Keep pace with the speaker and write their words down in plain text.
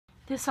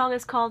This song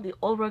is called The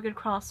Old Rugged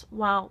Cross.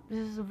 Wow, this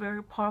is a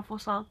very powerful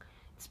song.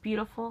 It's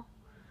beautiful.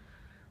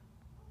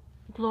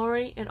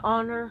 Glory and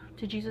honor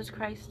to Jesus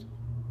Christ.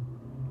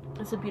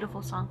 It's a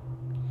beautiful song.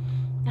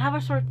 I have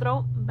a sore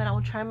throat, but I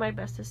will try my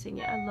best to sing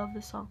it. I love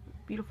this song.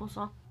 Beautiful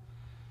song.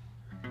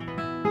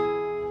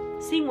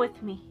 Sing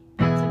with me.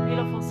 It's a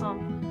beautiful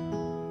song.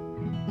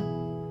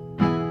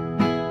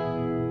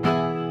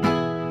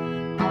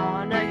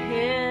 On a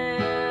hill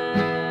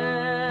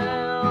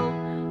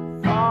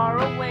far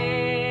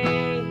away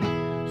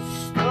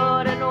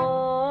stood an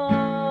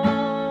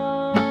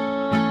old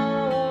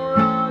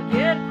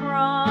rugged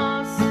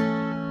cross,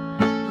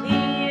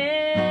 the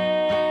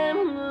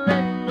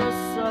emblem of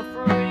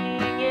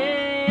suffering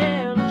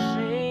and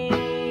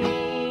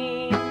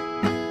shame.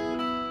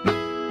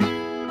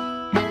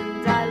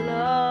 And I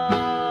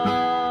love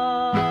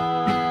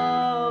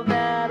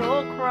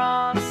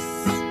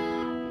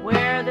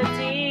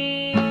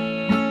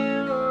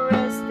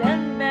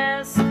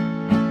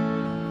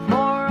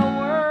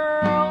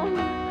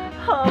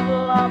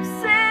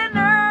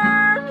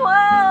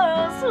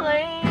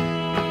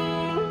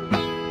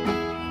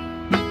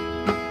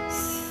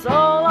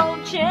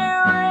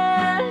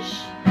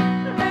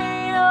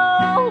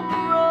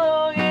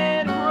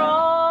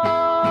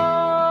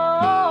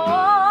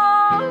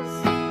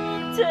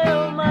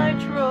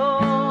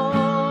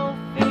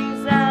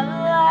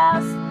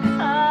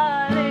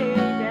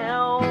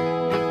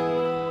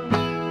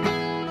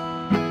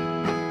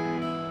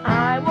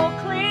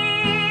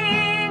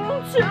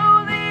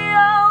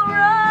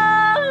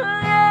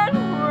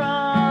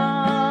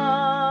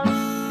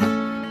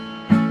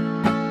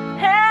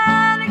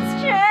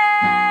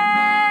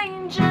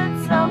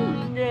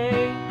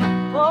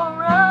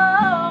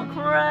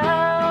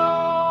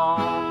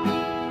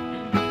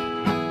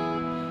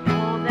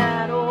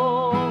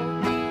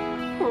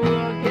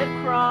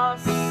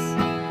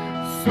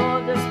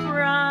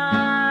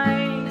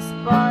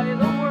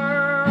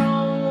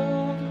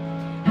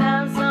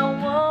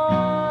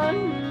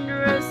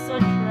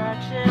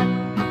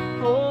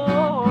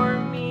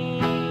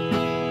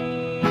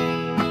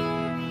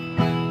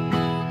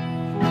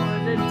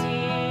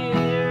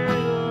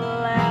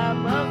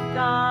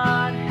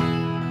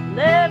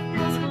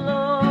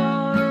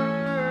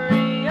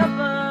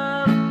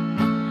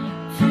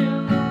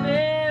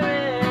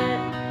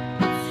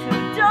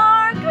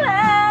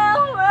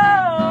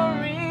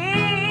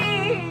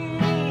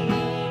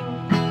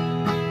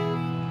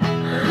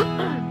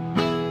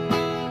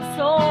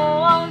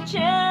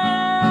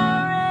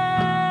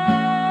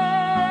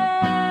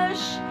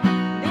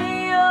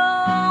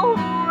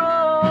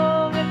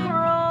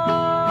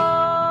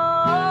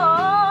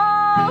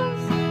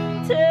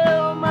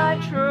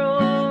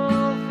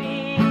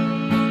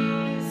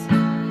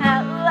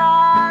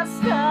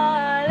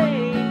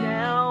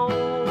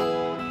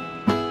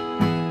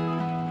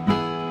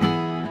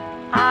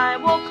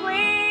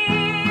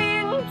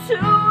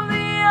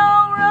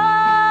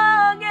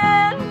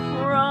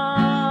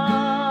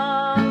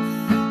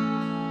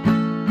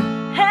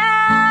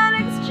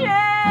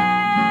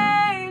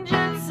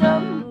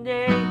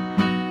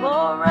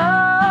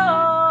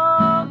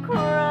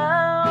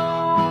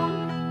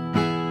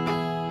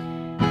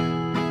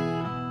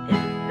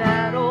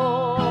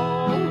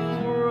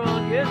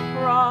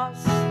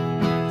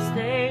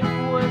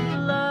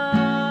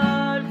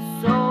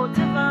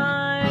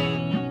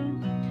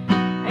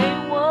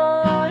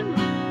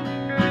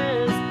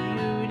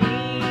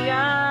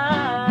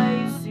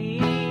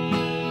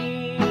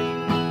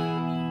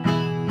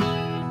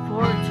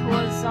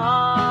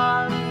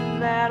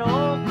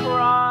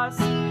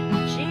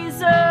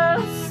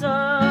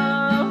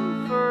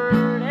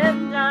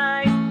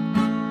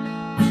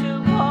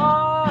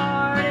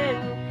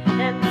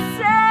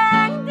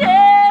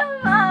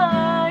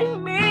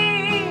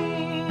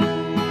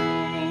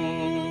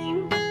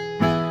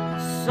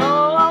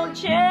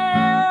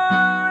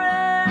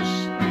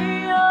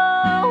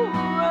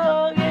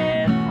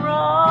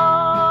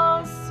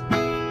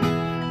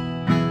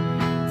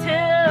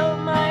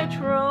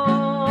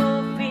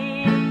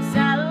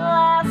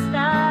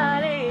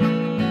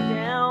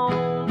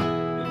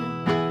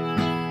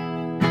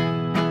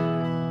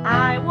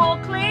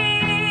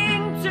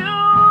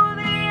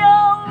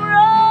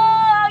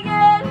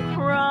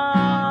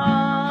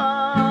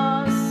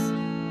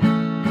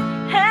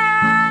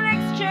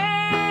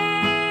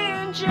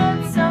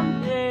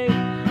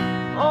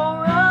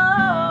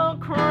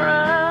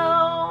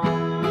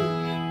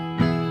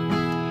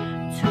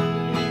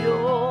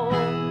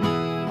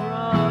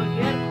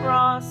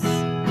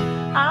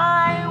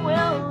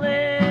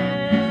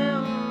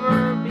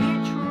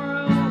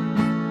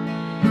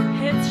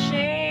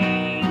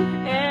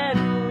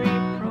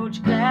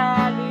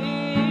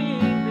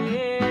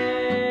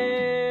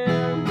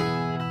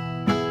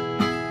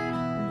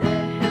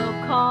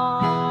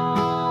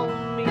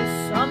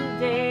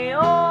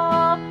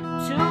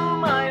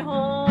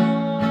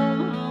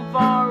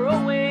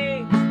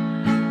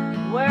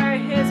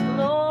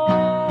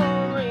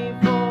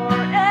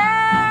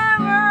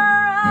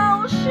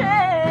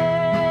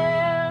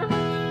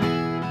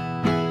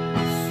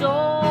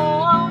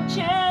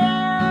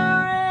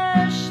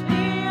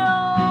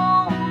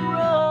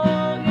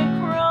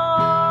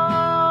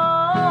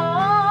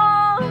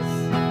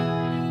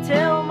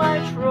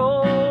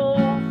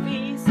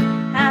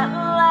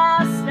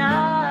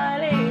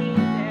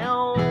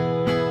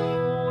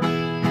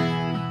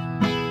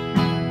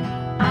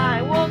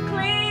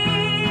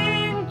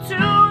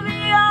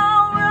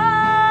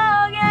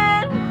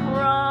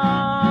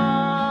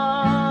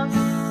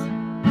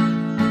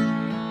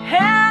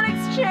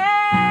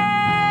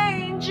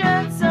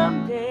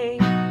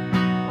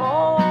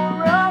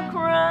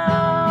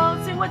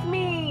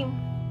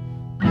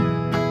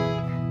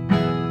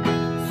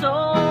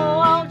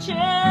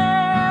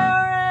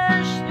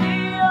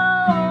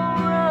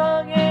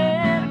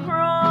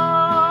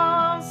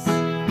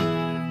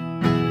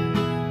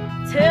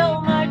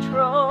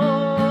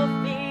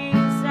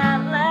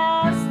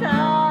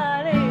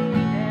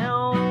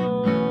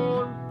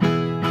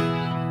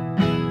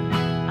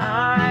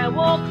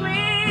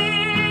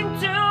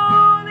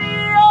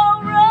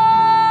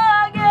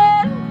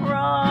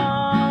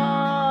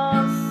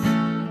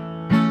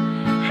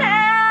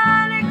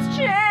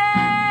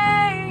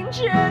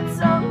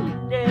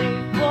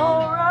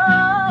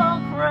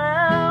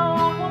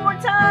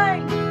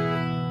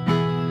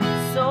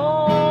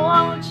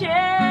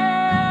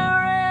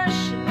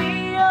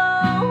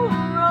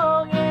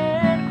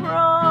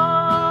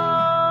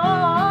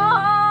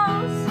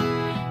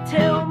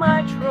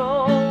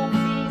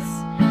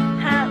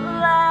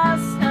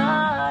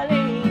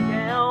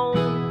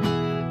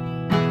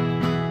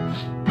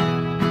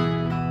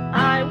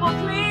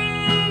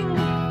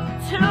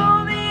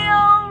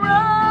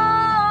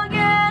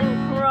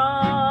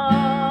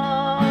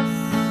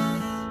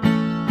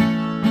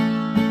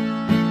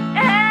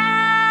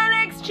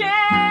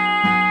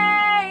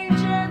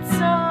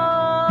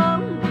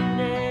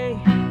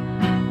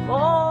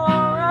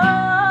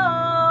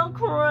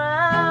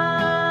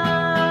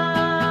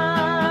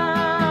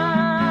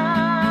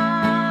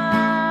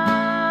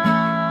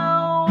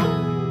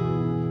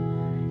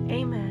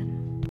Amen.